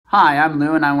Hi, I'm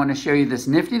Lou and I want to show you this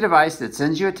nifty device that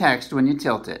sends you a text when you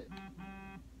tilt it.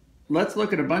 Let's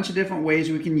look at a bunch of different ways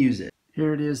we can use it.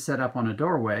 Here it is set up on a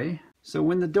doorway. So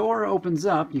when the door opens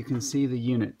up, you can see the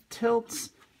unit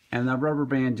tilts and the rubber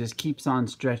band just keeps on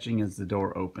stretching as the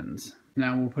door opens.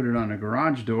 Now we'll put it on a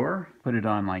garage door, put it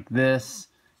on like this,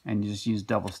 and you just use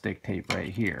double stick tape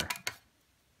right here.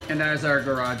 And as our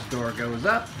garage door goes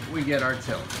up, we get our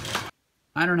tilt.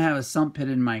 I don't have a sump pit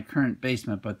in my current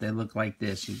basement, but they look like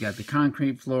this. You've got the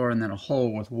concrete floor and then a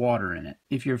hole with water in it.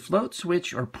 If your float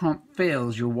switch or pump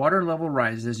fails, your water level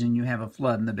rises and you have a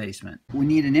flood in the basement. We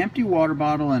need an empty water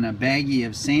bottle and a baggie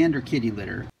of sand or kitty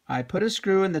litter. I put a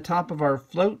screw in the top of our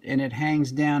float and it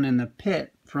hangs down in the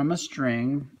pit from a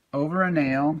string over a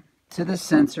nail to the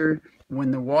sensor.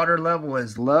 When the water level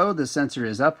is low, the sensor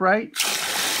is upright.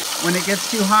 When it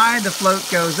gets too high, the float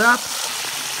goes up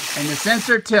and the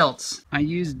sensor tilts. I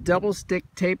used double stick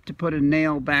tape to put a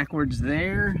nail backwards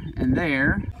there, and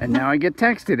now I get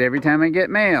texted every time I get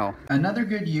mail. Another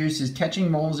good use is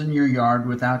catching moles in your yard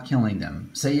without killing them.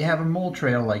 Say you have a mole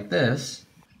trail like this.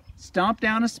 Stomp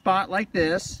down a spot like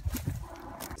this.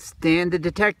 Stand the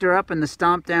detector up in the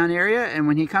stomp down area, and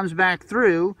when he comes back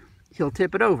through, he'll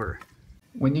tip it over.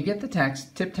 When you get the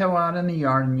text, tiptoe out in the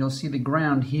yard and you'll see the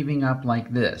ground heaving up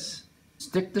like this.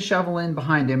 Stick the shovel in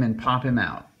behind him and pop him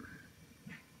out.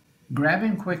 Grab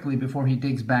him quickly before he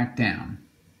digs back down.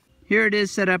 Here it is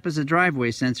set up as a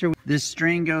driveway sensor. This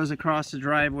string goes across the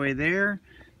driveway there,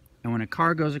 and when a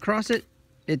car goes across it,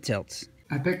 it tilts.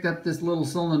 I picked up this little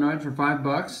solenoid for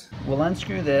 $5. We'll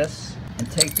unscrew this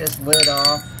and take this lid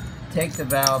off, take the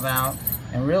valve out,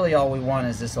 and really all we want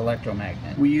is this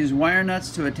electromagnet. We use wire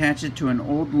nuts to attach it to an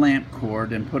old lamp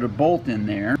cord and put a bolt in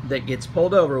there that gets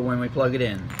pulled over when we plug it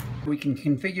in. We can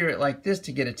configure it like this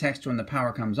to get a text when the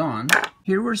power comes on.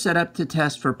 Here we're set up to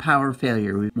test for power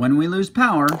failure. When we lose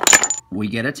power, we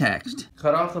get a text.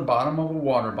 Cut off the bottom of a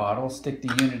water bottle, stick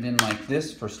the unit in like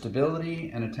this for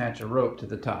stability, and attach a rope to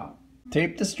the top.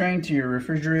 Tape the string to your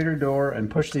refrigerator door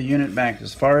and push the unit back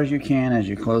as far as you can as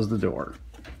you close the door.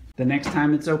 The next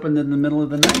time it's opened in the middle of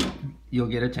the night, you'll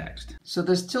get a text. So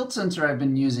this tilt sensor I've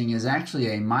been using is actually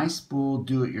a MySpool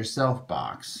do-it-yourself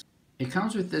box. It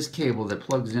comes with this cable that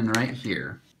plugs in right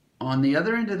here. On the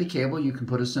other end of the cable you can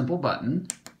put a simple button,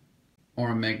 or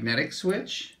a magnetic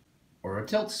switch, or a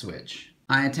tilt switch.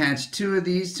 I attached 2 of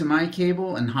these to my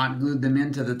cable and hot glued them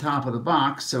into the top of the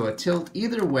box, so a tilt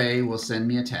either way will send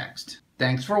me a text.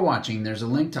 Thanks for watching. There's a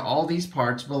link to all these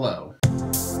parts below.